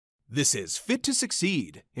This is Fit to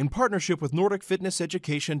Succeed in partnership with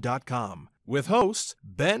NordicFitnessEducation.com with host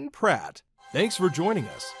Ben Pratt. Thanks for joining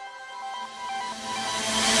us.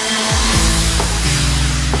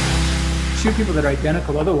 Two people that are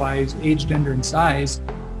identical otherwise, age, gender, and size,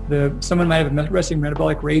 someone might have a resting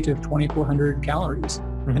metabolic rate of 2,400 calories.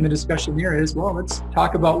 Mm-hmm. And the discussion here is, well, let's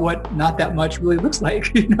talk about what not that much really looks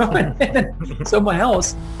like, and someone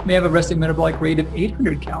else may have a resting metabolic rate of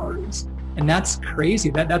 800 calories. And that's crazy.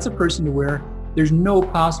 That's a person to where there's no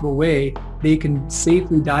possible way they can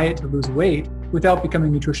safely diet to lose weight without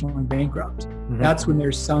becoming nutritionally bankrupt. Mm-hmm. That's when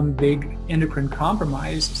there's some big endocrine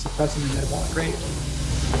compromise suppressing the metabolic rate.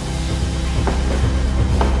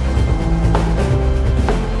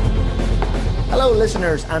 Hello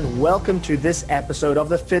listeners, and welcome to this episode of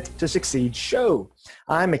the Fit to Succeed show.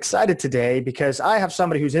 I'm excited today because I have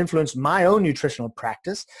somebody who's influenced my own nutritional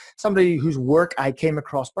practice, somebody whose work I came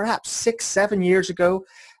across perhaps 6-7 years ago,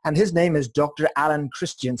 and his name is Dr. Alan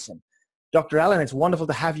Christianson. Dr. Alan, it's wonderful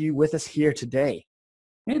to have you with us here today.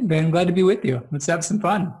 Hey Ben, glad to be with you. Let's have some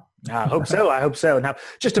fun. I hope so. Now,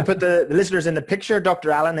 just to put the listeners in the picture,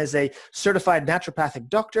 Dr. Alan is a certified naturopathic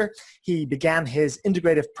doctor. He began his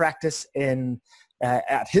integrative practice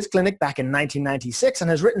at his clinic back in 1996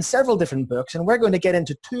 and has written several different books, and we're going to get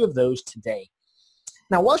into two of those today.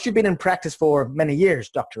 Now, whilst you've been in practice for many years,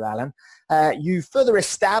 Dr. Alan, you further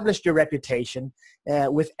established your reputation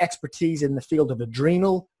with expertise in the field of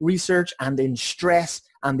adrenal research and in stress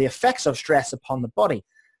and the effects of stress upon the body.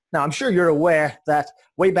 Now, I'm sure you're aware that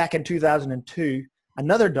way back in 2002,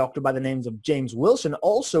 another doctor by the name of James Wilson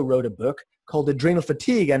also wrote a book called Adrenal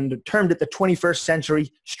Fatigue and termed it the 21st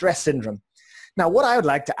Century Stress Syndrome. Now, what I would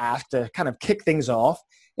like to ask to kind of kick things off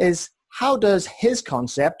is, how does his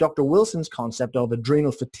concept, Dr. Wilson's concept of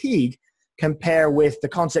adrenal fatigue, compare with the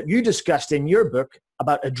concept you discussed in your book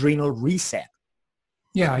about adrenal reset?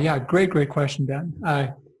 Yeah, great question,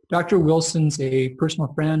 Ben. Dr. Wilson's a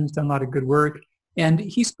personal friend, has done a lot of good work. And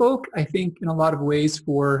he spoke, I think, in a lot of ways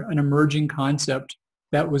for an emerging concept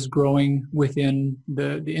that was growing within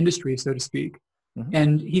the industry, so to speak. Mm-hmm.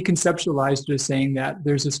 And he conceptualized it as saying that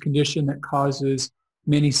there's this condition that causes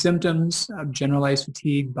many symptoms, generalized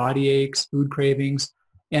fatigue, body aches, food cravings,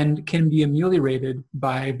 and can be ameliorated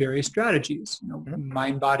by various strategies,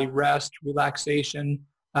 mind-body rest, relaxation,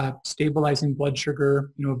 stabilizing blood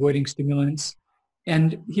sugar, avoiding stimulants.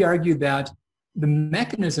 And he argued that the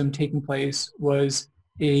mechanism taking place was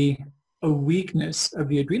a weakness of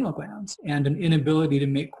the adrenal glands and an inability to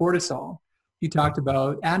make cortisol. He talked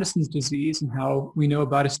about Addison's disease and how we know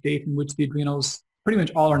about a state in which the adrenals, pretty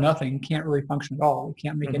much all or nothing, can't really function at all. They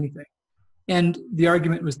can't make anything. And the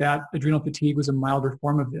argument was that adrenal fatigue was a milder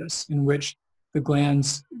form of this, in which the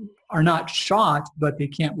glands are not shot, but they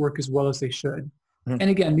can't work as well as they should. Mm-hmm. And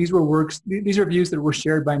again, these are views that were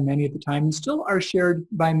shared by many at the time and still are shared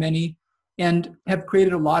by many, and have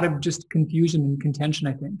created a lot of just confusion and contention,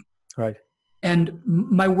 I think. Right. And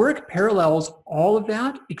my work parallels all of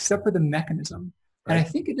that except for the mechanism. Right. And I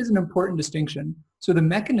think it is an important distinction. So the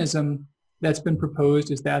mechanism that's been proposed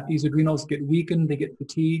is that these adrenals get weakened, they get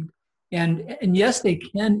fatigued. And yes, they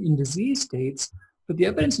can in disease states, but the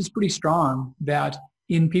evidence is pretty strong that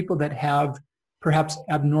in people that have perhaps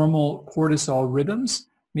abnormal cortisol rhythms,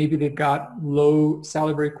 maybe they've got low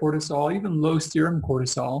salivary cortisol, even low serum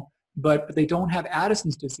cortisol, but they don't have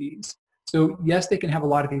Addison's disease. So yes, they can have a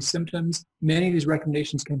lot of these symptoms. Many of these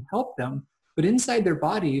recommendations can help them, but inside their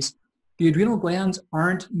bodies, the adrenal glands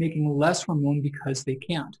aren't making less hormone because they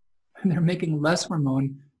can't. They're making less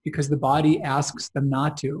hormone because the body asks them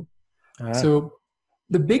not to. So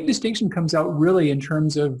the big distinction comes out really in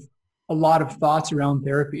terms of a lot of thoughts around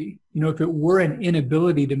therapy. If it were an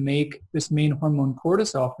inability to make this main hormone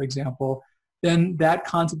cortisol, for example, then that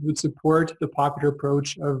concept would support the popular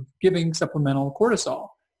approach of giving supplemental cortisol.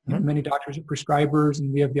 Mm-hmm. Many doctors are prescribers,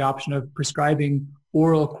 and we have the option of prescribing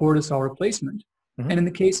oral cortisol replacement. Mm-hmm. And in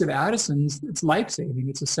the case of Addison's, it's life-saving,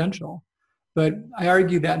 it's essential. But I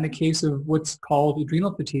argue that in the case of what's called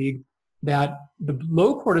adrenal fatigue, that the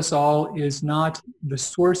low cortisol is not the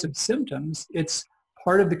source of symptoms, it's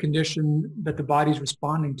part of the condition that the body's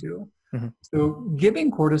responding to. Mm-hmm. So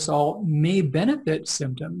giving cortisol may benefit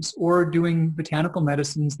symptoms, or doing botanical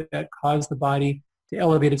medicines that cause the body to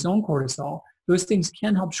elevate its own cortisol. Those things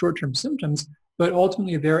can help short-term symptoms, but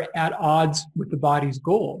ultimately they're at odds with the body's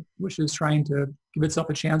goal, which is trying to give itself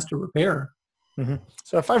a chance to repair. Mm-hmm.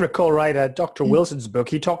 So if I recall right, Dr. Wilson's book,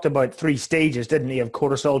 he talked about 3 stages, didn't he, of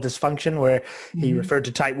cortisol dysfunction, where he referred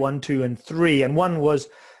to type 1, 2, and 3. And one was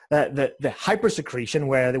the hypersecretion,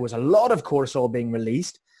 where there was a lot of cortisol being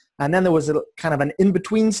released. And then there was a kind of an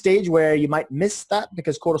in-between stage where you might miss that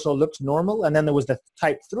because cortisol looks normal. And then there was the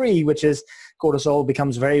type 3, which is cortisol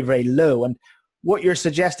becomes very, very low. And what you're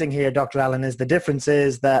suggesting here, Dr. Alan, is the difference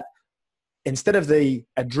is that instead of the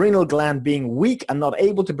adrenal gland being weak and not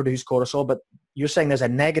able to produce cortisol, but you're saying there's a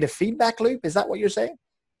negative feedback loop. Is that what you're saying?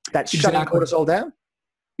 That's shutting cortisol down?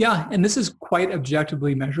 Yeah, and this is quite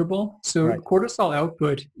objectively measurable. So cortisol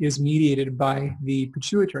output is mediated by the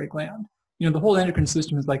pituitary gland. You know, the whole endocrine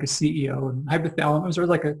system is like a CEO, and hypothalamus is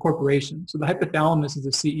like a corporation. So the hypothalamus is the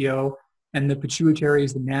CEO, and the pituitary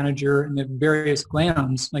is the manager, and the various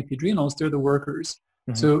glands, like the adrenals, they're the workers.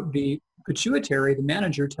 So the pituitary, the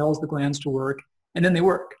manager, tells the glands to work, and then they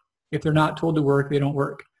work. If they're not told to work, they don't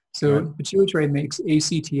work. So the pituitary makes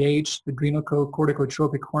ACTH, the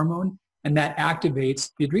adrenocorticotropic hormone, and that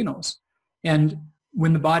activates the adrenals. And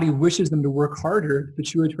when the body wishes them to work harder, the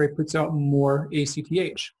pituitary puts out more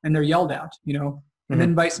ACTH, and they're yelled at, you know. And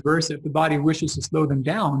then vice versa. If the body wishes to slow them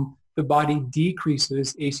down, the body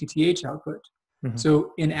decreases ACTH output.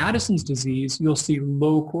 So in Addison's disease, you'll see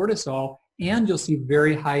low cortisol and you'll see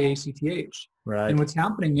very high ACTH. And what's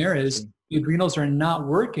happening there is the adrenals are not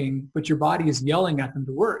working, but your body is yelling at them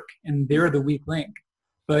to work, and they're the weak link.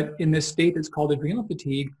 But in this state that's called adrenal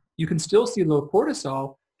fatigue, you can still see low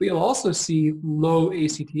cortisol, but you'll also see low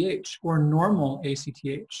ACTH or normal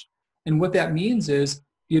ACTH. And what that means is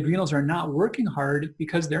the adrenals are not working hard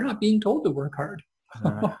because they're not being told to work hard.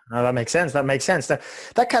 No, that makes sense. That makes sense.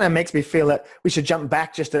 That kind of makes me feel that we should jump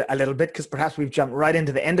back just a little bit, because perhaps we've jumped right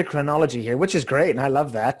into the endocrinology here, which is great, and I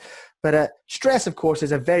love that. But stress, of course,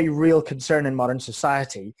 is a very real concern in modern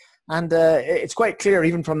society. And it's quite clear,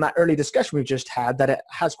 even from that early discussion we've just had, that it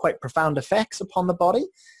has quite profound effects upon the body.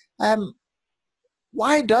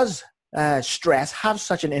 Why does stress have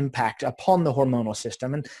such an impact upon the hormonal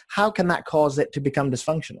system, and how can that cause it to become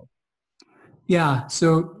dysfunctional? Yeah,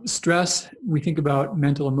 so stress, we think about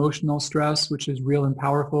mental emotional stress, which is real and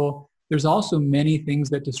powerful. There's also many things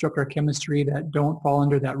that disrupt our chemistry that don't fall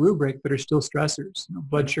under that rubric, but are still stressors. You know,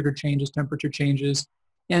 blood sugar changes, temperature changes,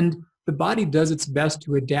 and the body does its best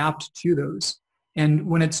to adapt to those. And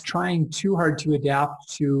when it's trying too hard to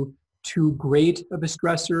adapt to too great of a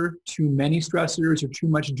stressor, too many stressors, or too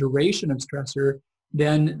much duration of stressor,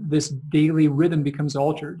 then this daily rhythm becomes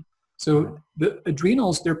altered. So the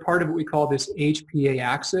adrenals, they're part of what we call this HPA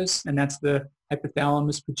axis, and that's the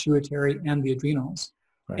hypothalamus, pituitary, and the adrenals.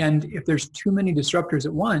 And if there's too many disruptors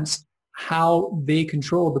at once, how they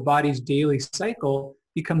control the body's daily cycle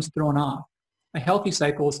becomes thrown off. A healthy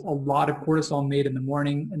cycle is a lot of cortisol made in the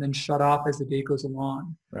morning and then shut off as the day goes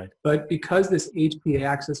along. But because this HPA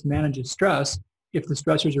axis manages stress, if the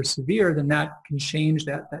stressors are severe, then that can change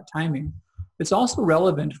that timing. It's also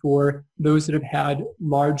relevant for those that have had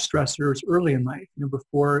large stressors early in life, you know,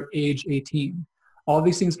 before age 18. All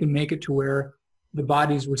these things can make it to where the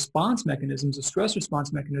body's response mechanisms, the stress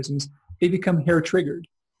response mechanisms, they become hair triggered,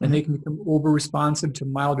 and they can become over responsive to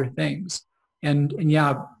milder things. And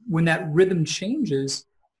yeah, when that rhythm changes,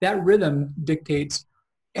 that rhythm dictates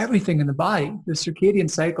everything in the body. The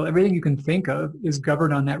circadian cycle, everything you can think of is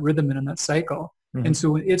governed on that rhythm and on that cycle. And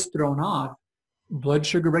so when it's thrown off, blood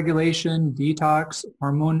sugar regulation, detox,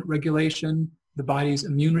 hormone regulation, the body's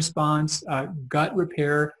immune response, gut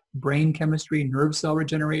repair, brain chemistry, nerve cell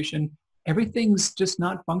regeneration, everything's just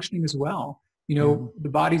not functioning as well. You know, the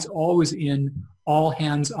body's always in all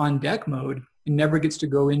hands on deck mode and never gets to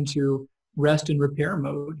go into rest and repair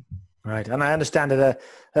mode. Right. And I understand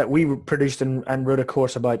that we produced and wrote a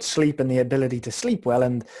course about sleep and the ability to sleep well.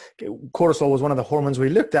 And cortisol was one of the hormones we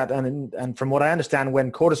looked at. And from what I understand,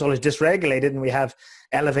 when cortisol is dysregulated and we have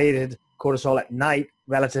elevated cortisol at night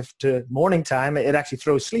relative to morning time, it actually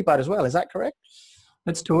throws sleep out as well. Is that correct?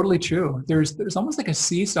 That's totally true. There's almost like a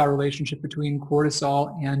seesaw relationship between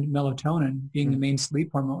cortisol and melatonin being the main sleep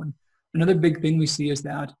hormone. Another big thing we see is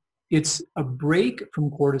that it's a break from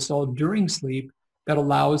cortisol during sleep that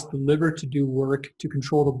allows the liver to do work to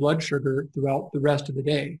control the blood sugar throughout the rest of the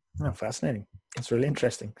day. Oh, fascinating. That's really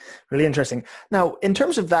interesting. Really interesting. Now, in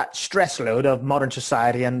terms of that stress load of modern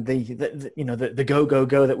society and the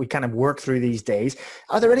go that we kind of work through these days,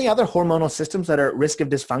 are there any other hormonal systems that are at risk of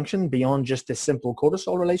dysfunction beyond just this simple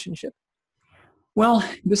cortisol relationship? Well,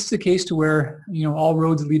 this is a case to where, you know, all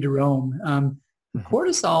roads lead to Rome.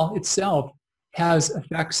 Cortisol itself has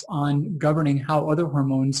effects on governing how other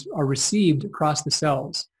hormones are received across the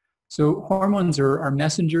cells. So hormones are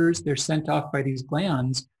messengers. They're sent off by these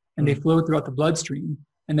glands, and they flow throughout the bloodstream.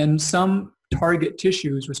 And then some target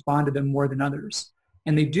tissues respond to them more than others.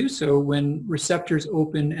 And they do so when receptors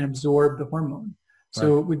open and absorb the hormone.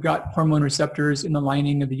 So we've got hormone receptors in the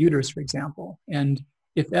lining of the uterus, for example. And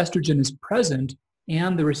if estrogen is present,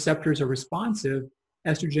 and the receptors are responsive,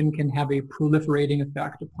 estrogen can have a proliferating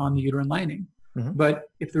effect upon the uterine lining. But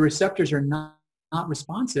if the receptors are not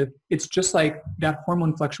responsive, it's just like that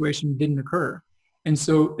hormone fluctuation didn't occur. And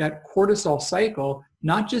so that cortisol cycle,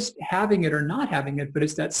 not just having it or not having it, but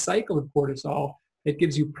it's that cycle of cortisol that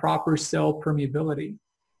gives you proper cell permeability.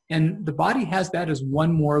 And the body has that as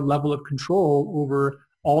one more level of control over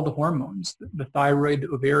all the hormones, the thyroid, the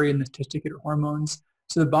ovarian, the testicular hormones.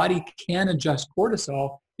 So the body can adjust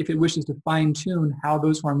cortisol if it wishes to fine-tune how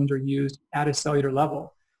those hormones are used at a cellular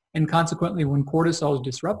level. And consequently, when cortisol is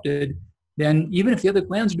disrupted, then even if the other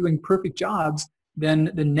glands are doing perfect jobs,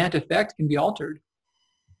 then the net effect can be altered.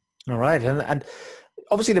 All right. And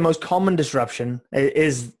obviously the most common disruption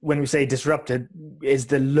is, when we say disrupted, is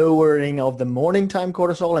the lowering of the morning time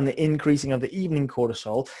cortisol and the increasing of the evening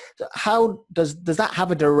cortisol. So how does that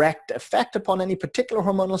have a direct effect upon any particular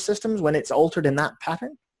hormonal systems when it's altered in that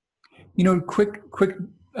pattern? Quick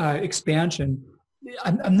expansion.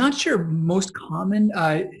 I'm not sure most common.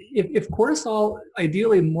 If cortisol,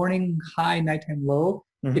 ideally morning high, nighttime low,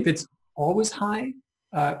 if it's always high,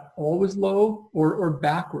 always low, or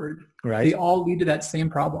backward, right, they all lead to that same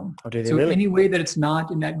problem. Oh, do they so really? Any way that it's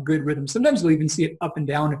not in that good rhythm, sometimes you'll even see it up and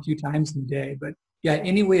down a few times in the day, but yeah,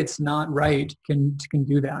 any way it's not right can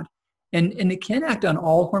do that. And it can act on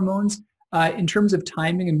all hormones in terms of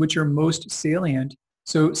timing and which are most salient.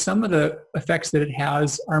 So some of the effects that it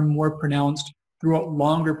has are more pronounced throughout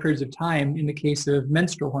longer periods of time in the case of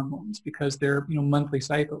menstrual hormones, because they're monthly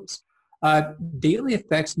cycles. Daily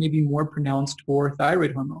effects may be more pronounced for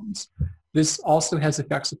thyroid hormones. This also has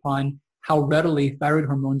effects upon how readily thyroid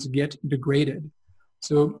hormones get degraded.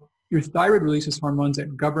 So your thyroid releases hormones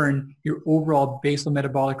that govern your overall basal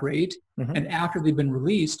metabolic rate, and after they've been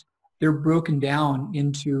released, they're broken down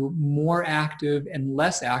into more active and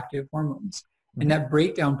less active hormones. And that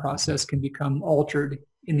breakdown process can become altered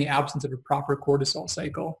in the absence of a proper cortisol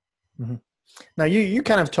cycle. Now, you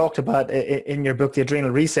kind of talked about in your book, The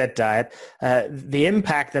Adrenal Reset Diet, the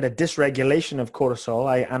impact that a dysregulation of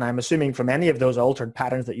cortisol, and I'm assuming from any of those altered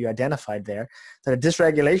patterns that you identified there, that a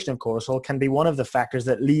dysregulation of cortisol can be one of the factors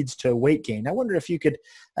that leads to weight gain. I wonder if you could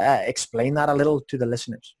explain that a little to the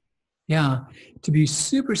listeners. Yeah, to be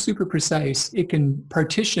super, super precise, it can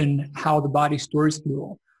partition how the body stores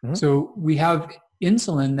fuel. So we have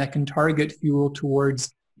insulin that can target fuel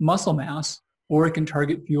towards muscle mass, or it can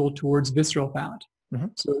target fuel towards visceral fat.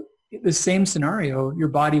 So the same scenario, your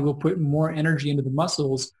body will put more energy into the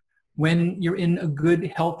muscles when you're in a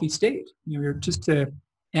good, healthy state. You're just to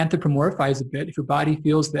anthropomorphize a bit, if your body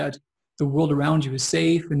feels that the world around you is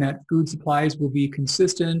safe and that food supplies will be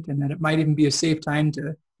consistent and that it might even be a safe time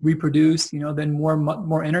to reproduce, then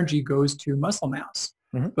more energy goes to muscle mass.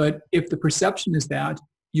 But if the perception is that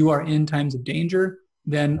you are in times of danger,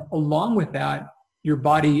 then along with that, your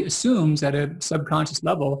body assumes at a subconscious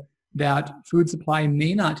level that food supply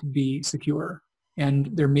may not be secure and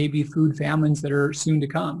there may be food famines that are soon to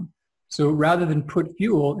come. So rather than put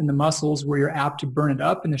fuel in the muscles where you're apt to burn it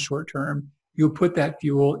up in the short term, you'll put that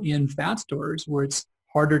fuel in fat stores where it's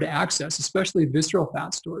harder to access, especially visceral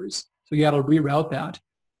fat stores. So you got to reroute that.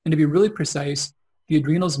 And to be really precise, the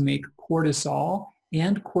adrenals make cortisol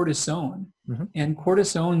and cortisone. And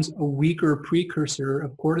cortisone's a weaker precursor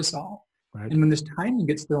of cortisol. Right. And when this timing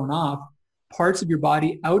gets thrown off, parts of your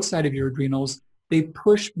body outside of your adrenals, they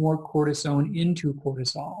push more cortisone into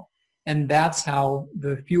cortisol. And that's how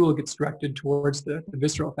the fuel gets directed towards the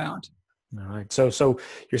visceral fat. All right. So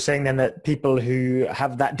you're saying then that people who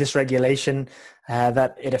have that dysregulation,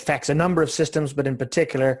 that it affects a number of systems, but in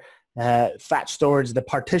particular, fat storage, the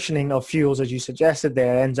partitioning of fuels, as you suggested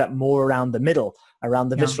there, ends up more around the middle, around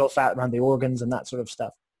the visceral fat, around the organs and that sort of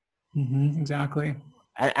stuff. Exactly.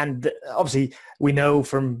 And obviously, we know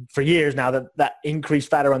for years now that increased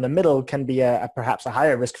fat around the middle can be perhaps a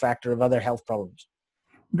higher risk factor of other health problems.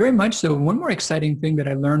 Very much so. One more exciting thing that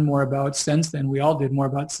I learned more about since then, we all did more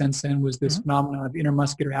about since then, was this phenomenon of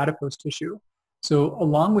intermuscular adipose tissue. So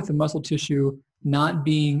along with the muscle tissue not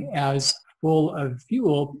being as full of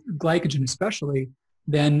fuel, glycogen especially,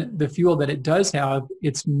 then the fuel that it does have,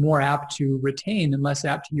 it's more apt to retain and less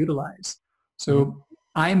apt to utilize. So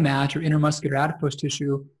IMAT, or intermuscular adipose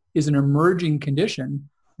tissue, is an emerging condition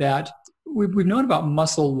that we've known about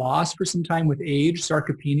muscle loss for some time with age,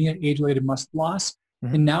 sarcopenia, age-related muscle loss.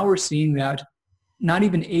 And now we're seeing that not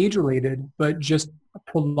even age-related, but just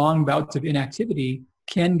prolonged bouts of inactivity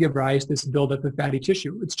can give rise to this buildup of fatty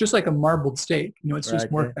tissue. It's just like a marbled steak. It's just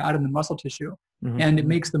more fat in the muscle tissue. And it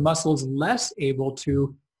makes the muscles less able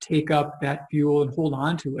to take up that fuel and hold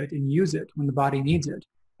on to it and use it when the body needs it.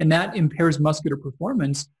 And that impairs muscular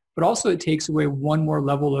performance but also it takes away one more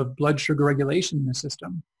level of blood sugar regulation in the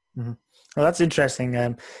system. Mm-hmm. Well, that's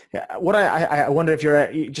interesting. What I wonder if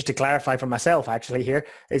you're, just to clarify for myself actually here,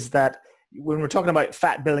 is that when we're talking about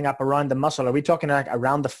fat building up around the muscle, are we talking like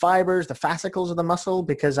around the fibers, the fascicles of the muscle?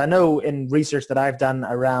 Because I know in research that I've done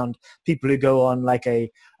around people who go on like a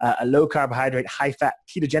low carbohydrate, high fat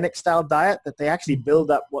ketogenic style diet, that they actually build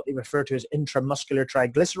up what they refer to as intramuscular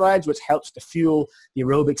triglycerides, which helps to fuel the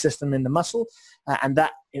aerobic system in the muscle. And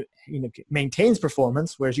that, maintains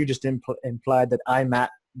performance, whereas you just implied that IMAT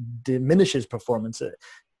diminishes performance.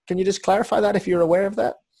 Can you just clarify that if you're aware of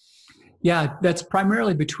that? Yeah, that's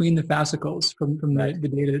primarily between the fascicles from the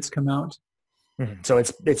data that's come out. Mm-hmm. So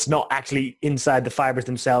it's not actually inside the fibers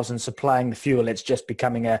themselves and supplying the fuel. It's just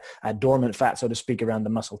becoming a dormant fat, so to speak, around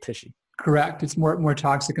the muscle tissue. Correct. It's more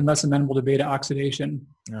toxic and less amenable to beta oxidation.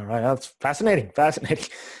 All right. That's fascinating.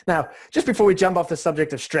 Now, just before we jump off the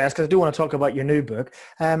subject of stress, because I do want to talk about your new book,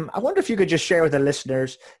 I wonder if you could just share with the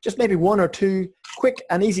listeners just maybe one or two quick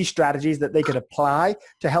and easy strategies that they could apply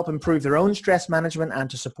to help improve their own stress management and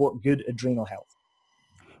to support good adrenal health.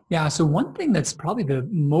 Yeah. So one thing that's probably the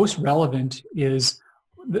most relevant is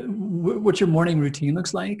what your morning routine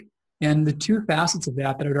looks like. And the two facets of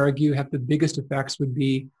that I would argue have the biggest effects would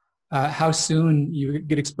be how soon you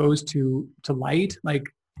get exposed to light, like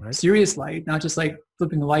serious light, not just like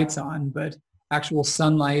flipping the lights on, but actual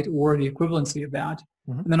sunlight or the equivalency of that.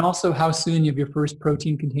 Mm-hmm. And then also how soon you have your first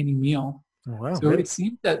protein-containing meal. Oh, wow. So it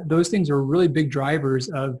seems that those things are really big drivers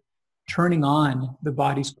of turning on the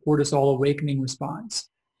body's cortisol awakening response.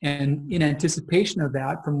 And in anticipation of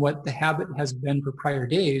that, from what the habit has been for prior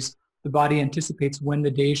days, the body anticipates when the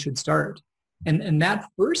day should start. And that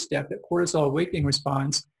first step, that cortisol awakening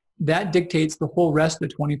response, that dictates the whole rest of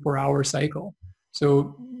the 24-hour cycle.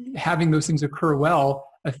 So having those things occur well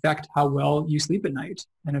affect how well you sleep at night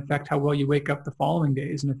and affect how well you wake up the following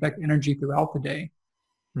days and affect energy throughout the day.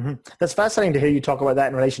 Mm-hmm. That's fascinating to hear you talk about that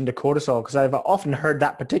in relation to cortisol, because I've often heard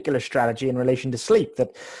that particular strategy in relation to sleep,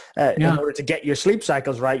 that in order to get your sleep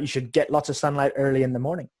cycles right, you should get lots of sunlight early in the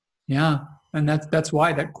morning. Yeah, and that's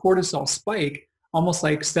why that cortisol spike almost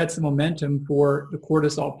like sets the momentum for the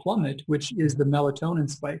cortisol plummet, which is the melatonin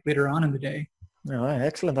spike later on in the day. All right,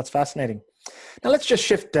 excellent. That's fascinating. Now let's just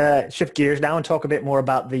shift gears now and talk a bit more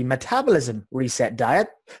about the metabolism reset diet.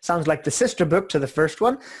 Sounds like the sister book to the first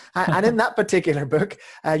one. And in that particular book,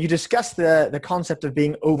 you discuss the concept of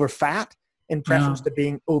being over fat in preference to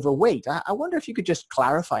being overweight. I wonder if you could just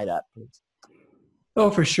clarify that, please. Oh,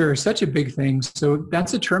 for sure. Such a big thing. So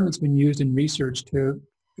that's a term that's been used in research to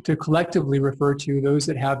collectively refer to those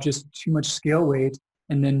that have just too much scale weight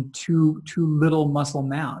and then too little muscle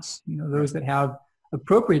mass. Those that have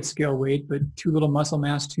appropriate scale weight, but too little muscle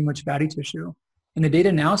mass, too much fatty tissue. And the data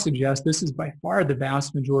now suggests this is by far the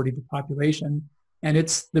vast majority of the population. And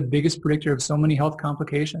it's the biggest predictor of so many health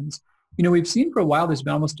complications. We've seen for a while there's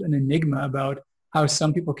been almost an enigma about how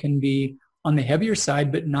some people can be on the heavier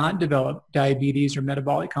side, but not develop diabetes or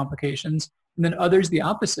metabolic complications. And then others, the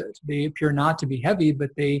opposite. They appear not to be heavy,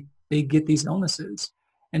 but they get these illnesses.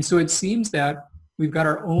 And so it seems that we've got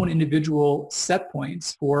our own individual set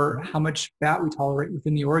points for how much fat we tolerate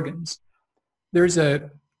within the organs. There's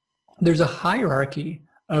a hierarchy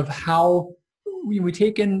of how we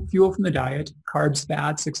take in fuel from the diet, carbs,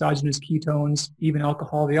 fats, exogenous ketones, even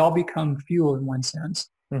alcohol. They all become fuel in one sense.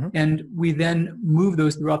 Mm-hmm. And we then move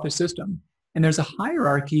those throughout the system. And there's a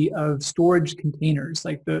hierarchy of storage containers.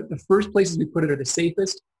 Like the first places we put it are the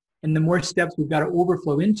safest. And the more steps we've got to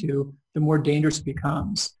overflow into, the more dangerous it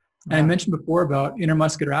becomes. And I mentioned before about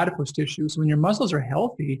intermuscular adipose tissue. So when your muscles are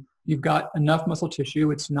healthy, you've got enough muscle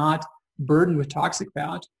tissue. It's not burdened with toxic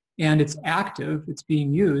fat and it's active. It's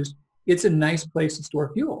being used. It's a nice place to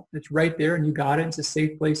store fuel. It's right there and you got it. It's a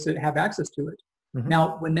safe place to have access to it. Mm-hmm.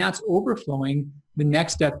 Now, when that's overflowing, the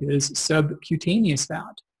next step is subcutaneous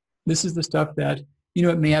fat. This is the stuff that,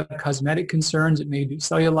 it may have cosmetic concerns. It may do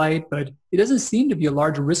cellulite, but it doesn't seem to be a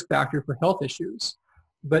large risk factor for health issues.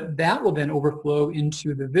 But that will then overflow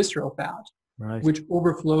into the visceral fat, which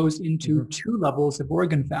overflows into two levels of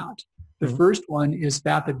organ fat. The first one is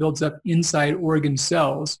fat that builds up inside organ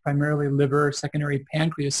cells, primarily liver, secondary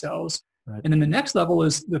pancreas cells. And then the next level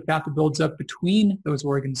is the fat that builds up between those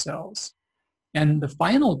organ cells. And the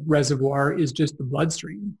final reservoir is just the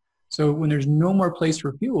bloodstream. So when there's no more place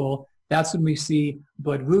for fuel, that's when we see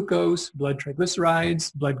blood glucose, blood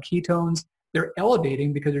triglycerides, blood ketones. They're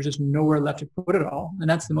elevating because there's just nowhere left to put it all. And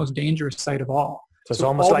that's the most dangerous site of all. So it's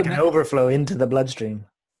almost like an overflow into the bloodstream.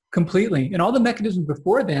 Completely. And all the mechanisms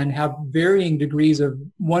before then have varying degrees of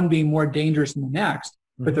one being more dangerous than the next,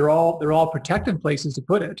 but they're all protective places to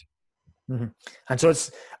put it. Mm-hmm. And so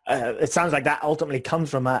it sounds like that ultimately comes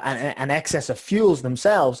from an excess of fuels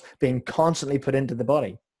themselves being constantly put into the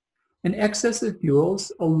body. An excess of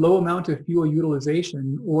fuels, a low amount of fuel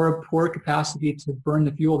utilization, or a poor capacity to burn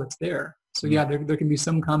the fuel that's there. So yeah, there can be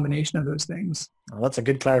some combination of those things. Well, that's a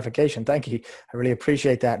good clarification. Thank you. I really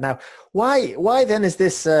appreciate that. Now, why then is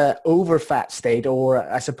this overfat state, or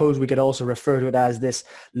I suppose we could also refer to it as this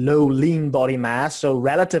low lean body mass, so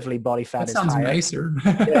relatively body fat is higher. That sounds nicer.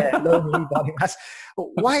 Yeah, low lean body mass.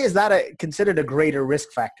 Why is that considered a greater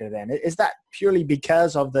risk factor then? Is that purely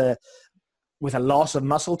because of with a loss of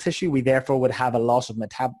muscle tissue, we therefore would have a loss of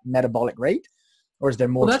metabolic rate? Or is there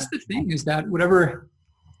more? Well, that's the thing, is that whenever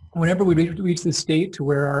we reach the state to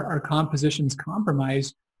where our composition's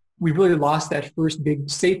compromised, we've really lost that first big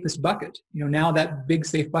safest bucket. Now that big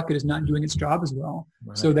safe bucket is not doing its job as well.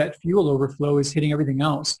 Right. So that fuel overflow is hitting everything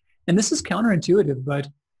else. And this is counterintuitive, but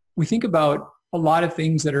we think about a lot of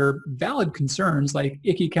things that are valid concerns, like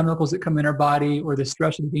icky chemicals that come in our body, or the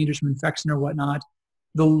stress or the dangers from infection or whatnot.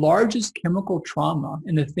 The largest chemical trauma,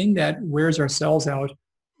 and the thing that wears our cells out,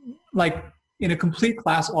 like in a complete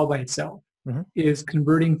class all by itself, is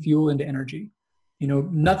converting fuel into energy.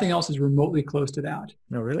 Nothing else is remotely close to that.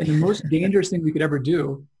 No, really? And the most dangerous thing we could ever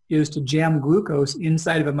do is to jam glucose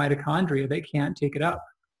inside of a mitochondria that can't take it up,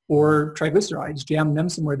 or triglycerides, jam them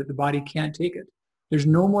somewhere that the body can't take it. There's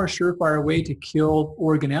no more surefire way to kill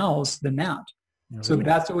organelles than that. No, so really?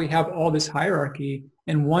 That's why we have all this hierarchy.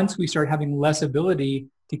 And once we start having less ability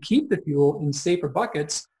to keep the fuel in safer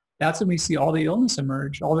buckets, that's when we see all the illness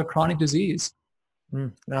emerge, all the chronic disease.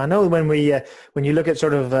 Now, I know when you look at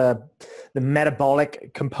sort of the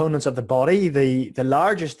metabolic components of the body, the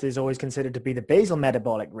largest is always considered to be the basal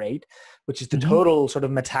metabolic rate, which is the total sort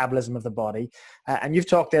of metabolism of the body. And you've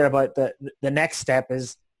talked there about the next step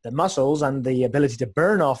is the muscles and the ability to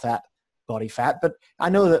burn off that body fat. But I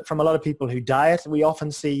know that from a lot of people who diet, we often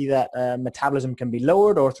see that metabolism can be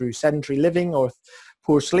lowered, or through sedentary living or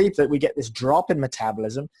poor sleep, that we get this drop in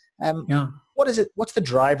metabolism. What is it? What's the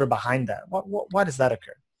driver behind that? Why does that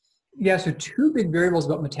occur? Yeah, so two big variables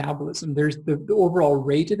about metabolism. There's the overall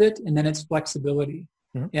rate of it, and then its flexibility.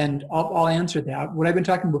 And I'll answer that. What I've been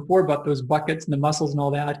talking before about those buckets and the muscles and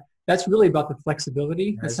all that, that's really about the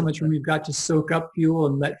flexibility. That's how much room you've got to soak up fuel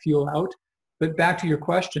and let fuel out. But back to your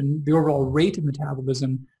question, the overall rate of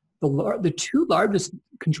metabolism, the two largest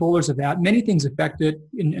controllers of that, many things affect it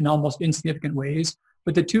in almost insignificant ways,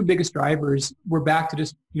 but the two biggest drivers, we're back to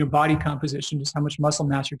just body composition, just how much muscle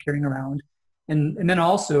mass you're carrying around, and then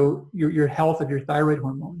also your health of your thyroid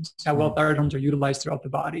hormones, how well thyroid hormones are utilized throughout the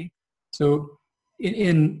body. So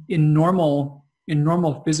in normal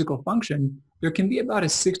physical function, there can be about a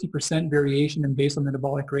 60% variation in basal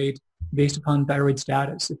metabolic rate based upon thyroid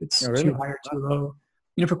status, if it's too high or too low.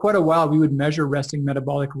 For quite a while, we would measure resting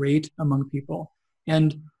metabolic rate among people.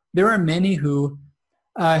 And there are many who,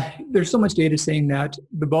 there's so much data saying that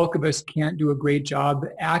the bulk of us can't do a great job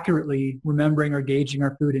accurately remembering or gauging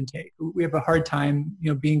our food intake. We have a hard time,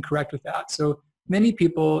 being correct with that. So many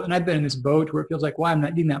people, and I've been in this boat where it feels like, why I'm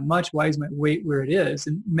not eating that much? Why is my weight where it is?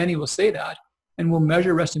 And many will say that, and we'll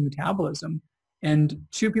measure resting metabolism. And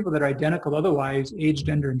two people that are identical otherwise, age,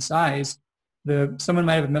 gender, and size, someone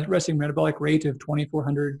might have a resting metabolic rate of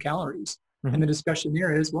 2,400 calories. And the discussion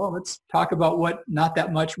here is, well, let's talk about what not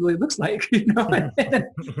that much really looks like. And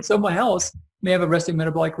someone else may have a resting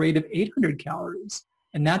metabolic rate of 800 calories.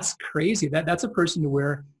 And that's crazy. That's a person to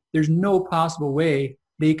where there's no possible way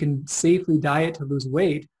they can safely diet to lose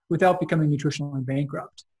weight without becoming nutritionally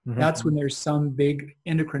bankrupt. That's when there's some big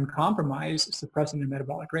endocrine compromise suppressing the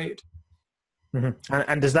metabolic rate.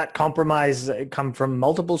 And does that compromise come from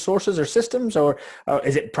multiple sources or systems, or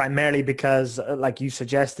is it primarily because, like you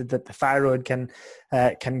suggested, that the thyroid can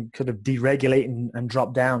kind of deregulate and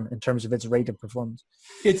drop down in terms of its rate of performance?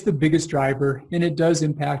 It's the biggest driver, and it does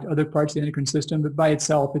impact other parts of the endocrine system, but by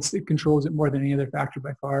itself, it controls it more than any other factor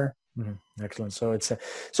by far. Excellent. So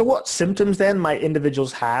so what symptoms then might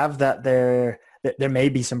individuals have that there may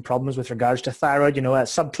be some problems with regards to thyroid, at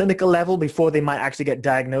subclinical level before they might actually get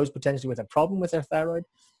diagnosed potentially with a problem with their thyroid?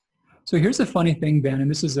 So here's a funny thing, Ben, and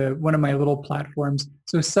this is one of my little platforms.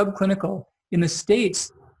 So subclinical, in the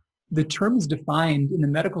States, the term is defined in the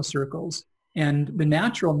medical circles, and the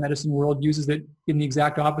natural medicine world uses it in the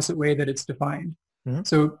exact opposite way that it's defined.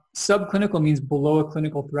 So subclinical means below a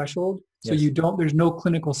clinical threshold. So there's no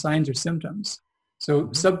clinical signs or symptoms. So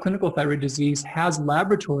subclinical thyroid disease has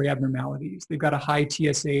laboratory abnormalities. They've got a high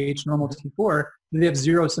TSH, normal T4, but they have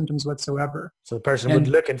zero symptoms whatsoever. So the person would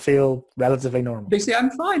look and feel relatively normal. They say,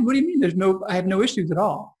 "I'm fine. What do you mean? I have no issues at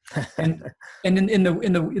all." And in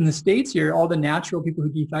the States here, all the natural people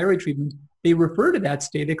who do thyroid treatment, they refer to that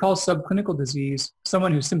state, they call subclinical disease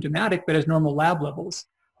someone who's symptomatic but has normal lab levels.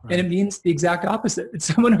 Right. And it means the exact opposite. It's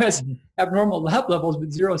someone who has abnormal lab levels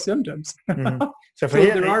but zero symptoms. So for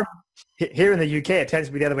here in the UK, it tends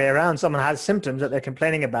to be the other way around. Someone has symptoms that they're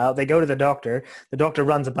complaining about. They go to the doctor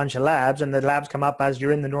runs a bunch of labs, and the labs come up as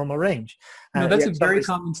you're in the normal range. No, that's a very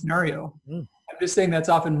common scenario. I'm just saying that's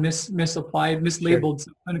often misapplied, mislabeled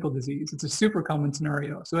clinical disease. It's a super common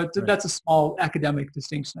scenario. So that's a small academic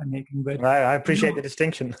distinction I'm making. But I appreciate the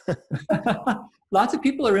distinction. Lots of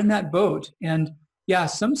people are in that boat. And yeah,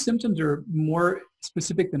 some symptoms are more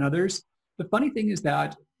specific than others. The funny thing is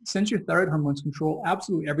that since your thyroid hormones control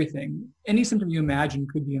absolutely everything, any symptom you imagine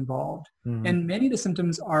could be involved. And many of the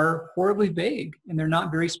symptoms are horribly vague, and they're not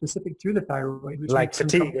very specific to the thyroid. Like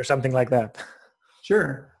fatigue or something like that.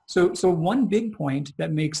 Sure. So one big point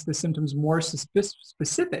that makes the symptoms more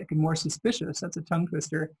specific and more suspicious, that's a tongue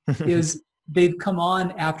twister, is they've come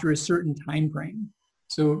on after a certain time frame.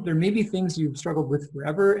 So there may be things you've struggled with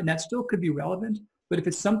forever, and that still could be relevant. But if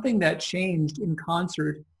it's something that changed in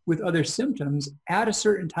concert with other symptoms at a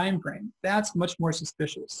certain time frame, that's much more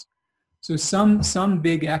suspicious. So some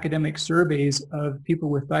big academic surveys of people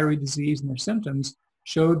with thyroid disease and their symptoms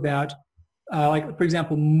showed that, like for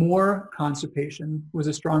example, more constipation was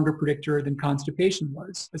a stronger predictor than constipation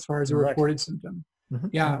was as far as a reported symptom.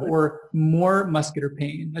 Or more muscular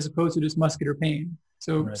pain as opposed to just muscular pain.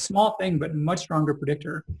 So small thing, but much stronger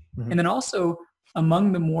predictor. And then also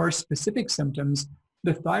among the more specific symptoms,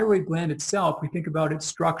 the thyroid gland itself, we think about its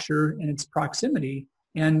structure and its proximity.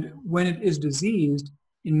 And when it is diseased,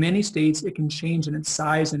 in many states, it can change in its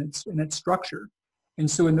size and its structure. And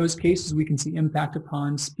so in those cases, we can see impact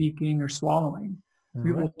upon speaking or swallowing.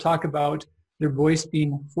 People talk about their voice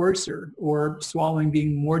being hoarser or swallowing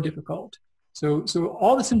being more difficult. So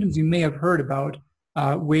all the symptoms you may have heard about,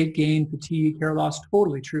 weight gain, fatigue, hair loss,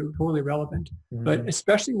 totally true, totally relevant. But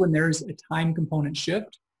especially when there's a time component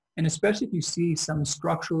shift, and especially if you see some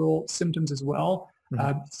structural symptoms as well,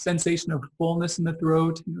 sensation of fullness in the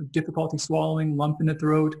throat, difficulty swallowing, lump in the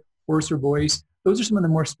throat, hoarser voice, those are some of the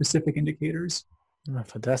more specific indicators.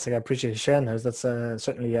 Fantastic. I appreciate you sharing those. That's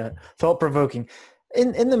certainly thought-provoking.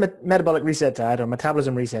 In the metabolic reset diet, or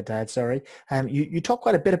metabolism reset diet, sorry, you talk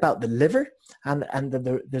quite a bit about the liver, and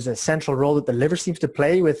there's a central role that the liver seems to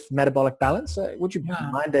play with metabolic balance. Would you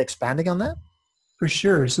mind expanding on that? For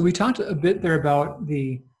sure. So we talked a bit there about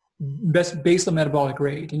the best basal metabolic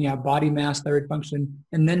rate, and body mass, thyroid function,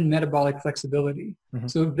 and then metabolic flexibility.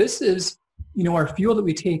 So this is, our fuel that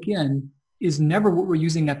we take in is never what we're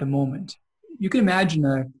using at the moment. You can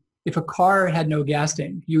imagine if a car had no gas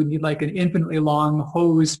tank, you would need like an infinitely long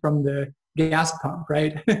hose from the gas pump,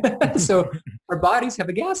 right? So our bodies have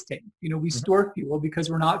a gas tank. We store fuel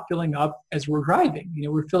because we're not filling up as we're driving.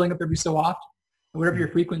 We're filling up every so often. Whatever your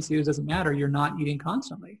frequency is, doesn't matter. You're not eating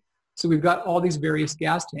constantly. So we've got all these various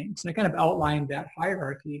gas tanks. And I kind of outlined that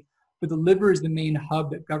hierarchy, but the liver is the main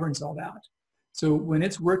hub that governs all that. So when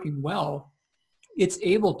it's working well, it's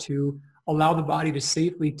able to allow the body to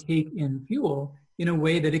safely take in fuel in a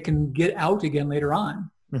way that it can get out again later on.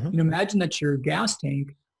 Imagine that your gas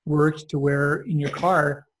tank worked to where in your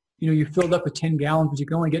car, you filled up with 10 gallons, but you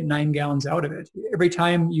can only get 9 gallons out of it. Every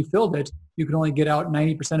time you filled it, you could only get out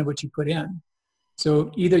 90% of what you put in.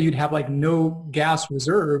 So either you'd have like no gas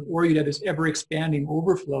reserve, or you'd have this ever expanding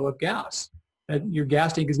overflow of gas. That your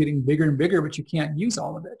gas tank is getting bigger and bigger, but you can't use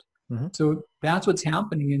all of it. So that's what's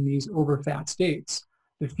happening in these overfat states.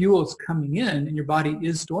 The fuel is coming in and your body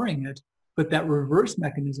is storing it, but that reverse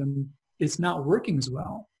mechanism is not working as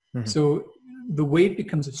well. So the weight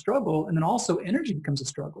becomes a struggle, and then also energy becomes a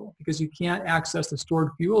struggle because you can't access the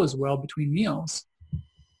stored fuel as well between meals.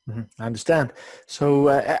 I understand. So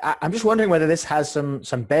I'm just wondering whether this has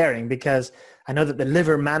some bearing, because I know that the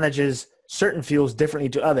liver manages certain fuels differently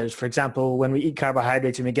to others. For example, when we eat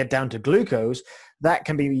carbohydrates and we get down to glucose, that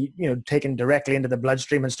can be taken directly into the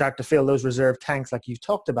bloodstream and start to fill those reserve tanks like you've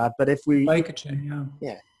talked about. But if we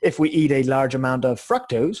if we eat a large amount of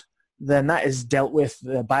fructose, then that is dealt with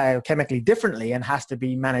biochemically differently and has to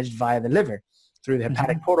be managed via the liver through the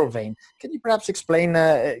hepatic portal vein. Can you perhaps explain,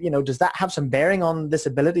 does that have some bearing on this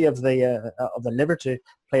ability of the liver to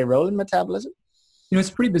play a role in metabolism? It's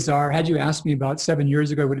pretty bizarre. Had you asked me about 7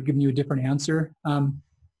 years ago, I would have given you a different answer.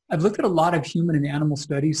 I've looked at a lot of human and animal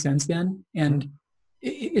studies since then, and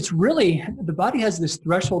it's really, the body has this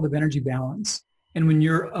threshold of energy balance. And when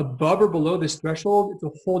you're above or below this threshold, it's a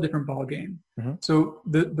whole different ballgame. So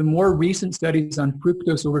the more recent studies on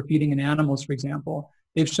fructose overfeeding in animals, for example,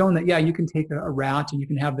 they've shown that, you can take a rat and you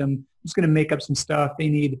can have them, just going to make up some stuff. They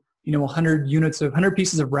need, 100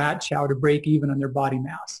 pieces of rat chow to break even on their body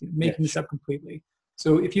mass, making this up completely.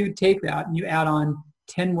 So if you take that and you add on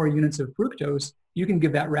 10 more units of fructose, you can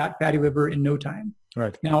give that rat fatty liver in no time.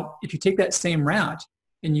 Right. Now, if you take that same rat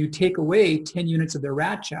and you take away 10 units of their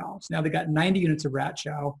rat chow, so now they got 90 units of rat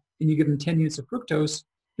chow, and you give them 10 units of fructose,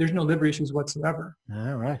 there's no liver issues whatsoever.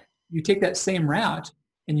 All right. You take that same rat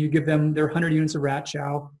and you give them their 100 units of rat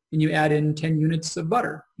chow and you add in 10 units of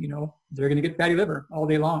butter, they're going to get fatty liver all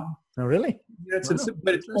day long. Oh, really?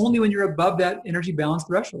 But it's only when you're above that energy balance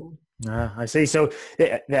threshold. I see. So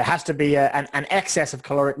there has to be an excess of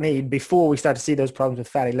caloric need before we start to see those problems with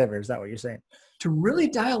fatty liver. Is that what you're saying? To really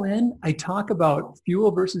dial in, I talk about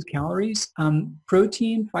fuel versus calories.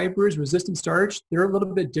 Protein, fibers, resistant starch, they're a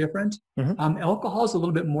little bit different. Alcohol is a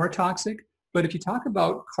little bit more toxic. But if you talk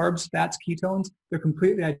about carbs, fats, ketones, they're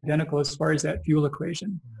completely identical as far as that fuel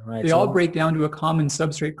equation. Right, they all break down to a common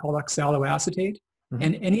substrate called oxaloacetate.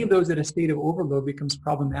 And any of those at a state of overload becomes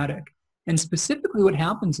problematic. And specifically what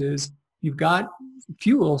happens is you've got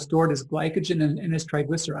fuel stored as glycogen and as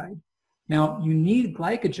triglyceride. Now, you need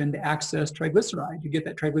glycogen to access triglyceride. You get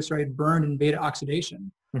that triglyceride burned in beta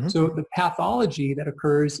oxidation. So the pathology that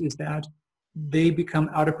occurs is that they become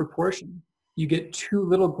out of proportion. You get too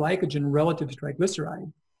little glycogen relative to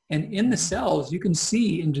triglyceride. And in the cells, you can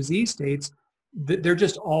see in disease states that they're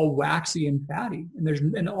just all waxy and fatty.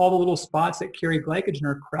 And all the little spots that carry glycogen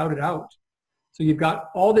are crowded out. So you've got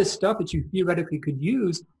all this stuff that you theoretically could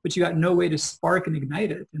use, but you got no way to spark and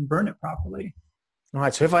ignite it and burn it properly. All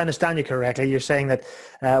right. So if I understand you correctly, you're saying that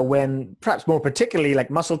when perhaps more particularly like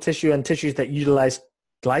muscle tissue and tissues that utilize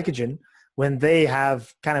glycogen, when they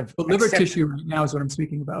have kind of... The liver tissue right now is what I'm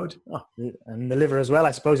speaking about. Oh, and the liver as well,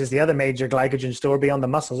 I suppose, is the other major glycogen store beyond the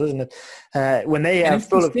muscles, isn't it? When they have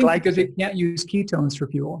full of glycogen... Because they can't use ketones for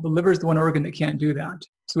fuel. The liver is the one organ that can't do that.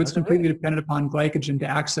 So it's completely dependent upon glycogen to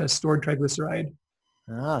access stored triglyceride.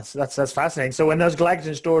 So that's fascinating. So when those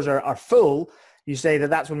glycogen stores are full, you say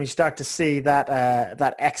that's when we start to see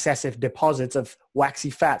that excessive deposits of waxy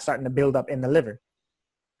fat starting to build up in the liver.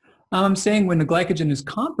 I'm saying when the glycogen is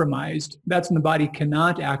compromised, that's when the body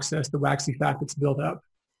cannot access the waxy fat that's built up.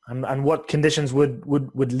 And what conditions would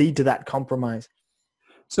lead to that compromise?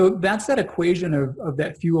 So that's that equation of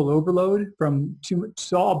that fuel overload from too much.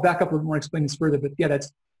 So I'll back up a little more, explain this further, but yeah, that's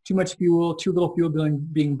too much fuel, too little fuel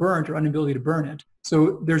being burnt or inability to burn it.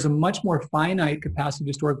 So there's a much more finite capacity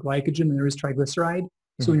to store glycogen than there is triglyceride.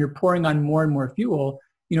 So when you're pouring on more and more fuel,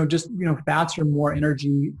 fats are more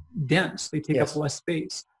energy dense. They take up less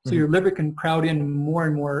space. So your liver can crowd in more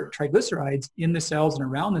and more triglycerides in the cells and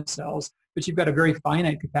around the cells, but you've got a very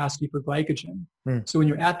finite capacity for glycogen. So when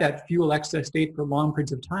you're at that fuel excess state for long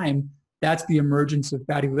periods of time, that's the emergence of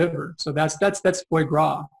fatty liver. So that's foie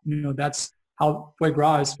gras. That's how foie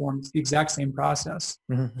gras is formed. It's the exact same process.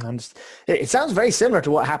 It sounds very similar to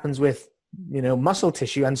what happens with muscle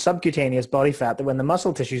tissue and subcutaneous body fat, that when the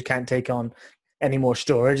muscle tissues can't take on any more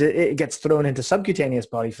storage, it gets thrown into subcutaneous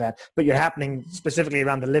body fat, but you're happening specifically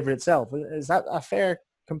around the liver itself. Is that a fair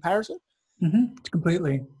comparison?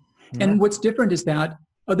 Completely. And what's different is that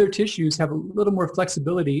other tissues have a little more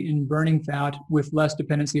flexibility in burning fat with less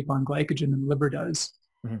dependency upon glycogen than the liver does.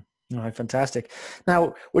 All right, fantastic.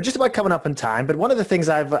 Now, we're just about coming up in time, but one of the things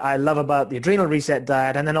I love about the adrenal reset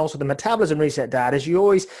diet and then also the metabolism reset diet is you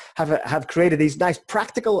always have created these nice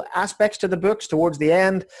practical aspects to the books towards the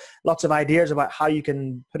end, lots of ideas about how you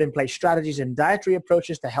can put in place strategies and dietary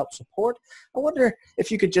approaches to help support. I wonder if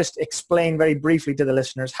you could just explain very briefly to the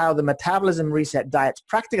listeners how the metabolism reset diet's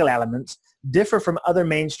practical elements differ from other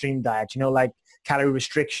mainstream diets, like calorie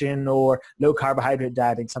restriction or low carbohydrate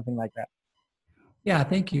dieting, something like that. Yeah,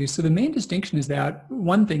 thank you. So the main distinction is that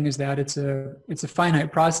one thing is that it's a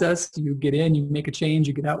finite process. You get in, you make a change,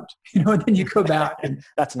 you get out, and then you go back. And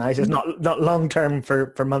that's nice. It's not long term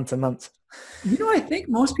for months and months. I think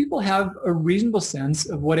most people have a reasonable sense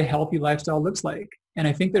of what a healthy lifestyle looks like. And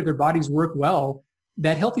I think that if their bodies work well,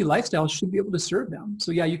 that healthy lifestyle should be able to serve them.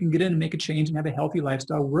 So yeah, you can get in and make a change and have a healthy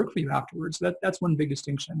lifestyle work for you afterwards. So that's one big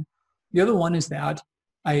distinction. The other one is that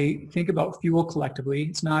I think about fuel collectively.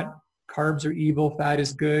 It's not carbs are evil, fat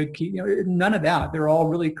is good, none of that. They're all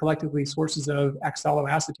really collectively sources of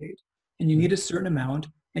oxaloacetate. And you need a certain amount,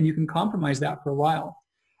 and you can compromise that for a while.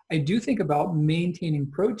 I do think about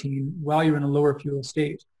maintaining protein while you're in a lower fuel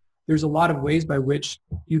state. There's a lot of ways by which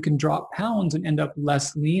you can drop pounds and end up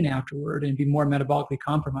less lean afterward and be more metabolically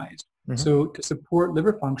compromised. So to support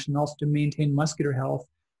liver function, also to maintain muscular health,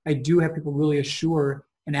 I do have people really assure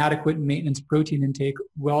an adequate maintenance protein intake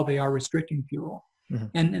while they are restricting fuel.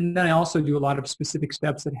 And then I also do a lot of specific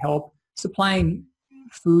steps that help supplying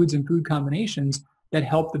foods and food combinations that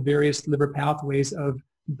help the various liver pathways of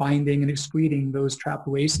binding and excreting those trapped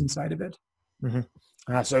wastes inside of it.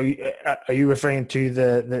 So are you referring to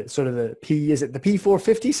the sort of the is it the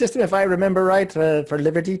P450 system, if I remember right, for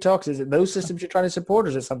liver detox? Is it those systems you're trying to support, or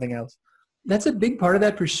is it something else? That's a big part of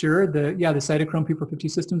that for sure. The cytochrome P450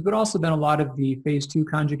 systems, but also then a lot of the phase 2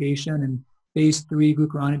 conjugation and phase 3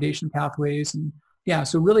 glucuronidation pathways. And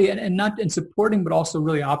so really, and supporting, but also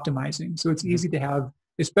really optimizing. So it's easy to have,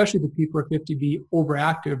 especially the P450, be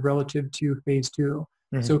overactive relative to phase 2.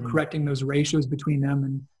 Mm-hmm. So correcting those ratios between them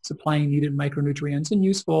and supplying needed micronutrients and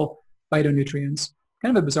useful phytonutrients.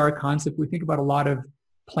 Kind of a bizarre concept. We think about a lot of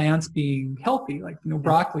plants being healthy, like,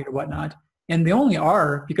 broccoli or whatnot. And they only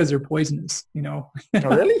are because they're poisonous, Oh,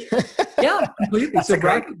 really? Yeah, completely. So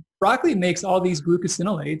broccoli makes all these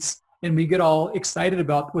glucosinolates, and we get all excited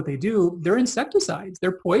about what they do. They're insecticides.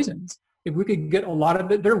 They're poisons. If we could get a lot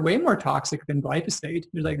of it, they're way more toxic than glyphosate.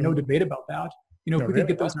 There's like no debate about that. If we could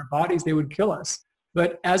get those in our bodies, they would kill us.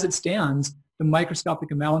 But as it stands, the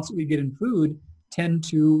microscopic amounts that we get in food tend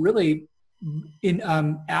to really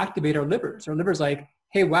activate our livers. Our liver's like,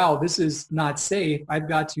 hey, wow, this is not safe. I've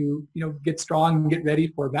got to, get strong and get ready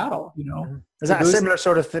for battle, Is that a similar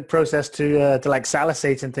sort of process to like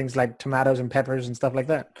salicylates and things like tomatoes and peppers and stuff like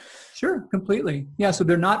that? Sure, completely. Yeah, so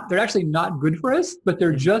they're actually not good for us, but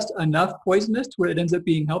they're just enough poisonous to where it ends up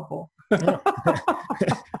being helpful.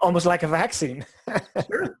 Almost like a vaccine.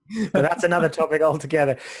 Sure. But that's another topic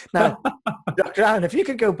altogether. Now, Dr. Alan, if you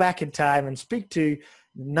could go back in time and speak to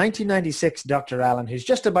 1996 Dr. Alan, who's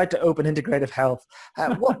just about to open Integrative Health,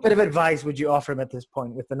 what bit of advice would you offer him at this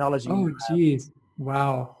point with the knowledge you have? Oh, geez.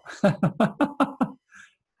 Wow.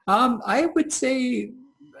 I would say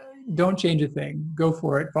don't change a thing. Go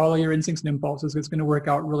for it. Follow your instincts and impulses. It's going to work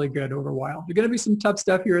out really good over a while. There's going to be some tough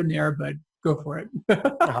stuff here and there, but go for it.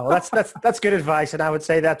 Oh, that's good advice. And I would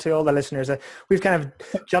say that to all the listeners. We've kind of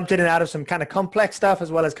jumped in and out of some kind of complex stuff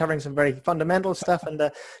as well as covering some very fundamental stuff.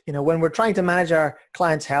 And, when we're trying to manage our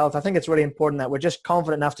clients' health, I think it's really important that we're just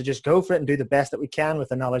confident enough to just go for it and do the best that we can with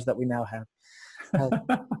the knowledge that we now have.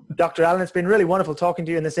 Dr. Alan, it's been really wonderful talking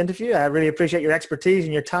to you in this interview. I really appreciate your expertise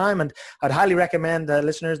and your time, and I'd highly recommend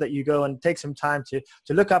listeners that you go and take some time to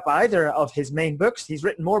look up either of his main books. He's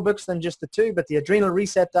written more books than just the two, but the Adrenal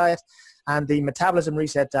Reset Diet and the Metabolism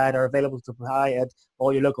Reset Diet are available to buy at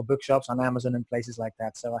all your local bookshops, on Amazon and places like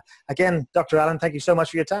that. So again, Dr. Alan, thank you so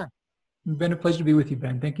much for your time. It's been a pleasure to be with you,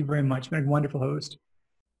 Ben. Thank you very much. You've been a wonderful host.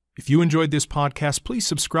 If you enjoyed this podcast, please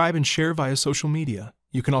subscribe and share via social media.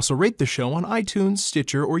 You can also rate the show on iTunes,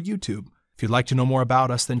 Stitcher, or YouTube. If you'd like to know more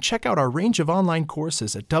about us, then check out our range of online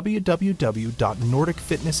courses at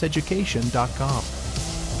www.nordicfitnesseducation.com.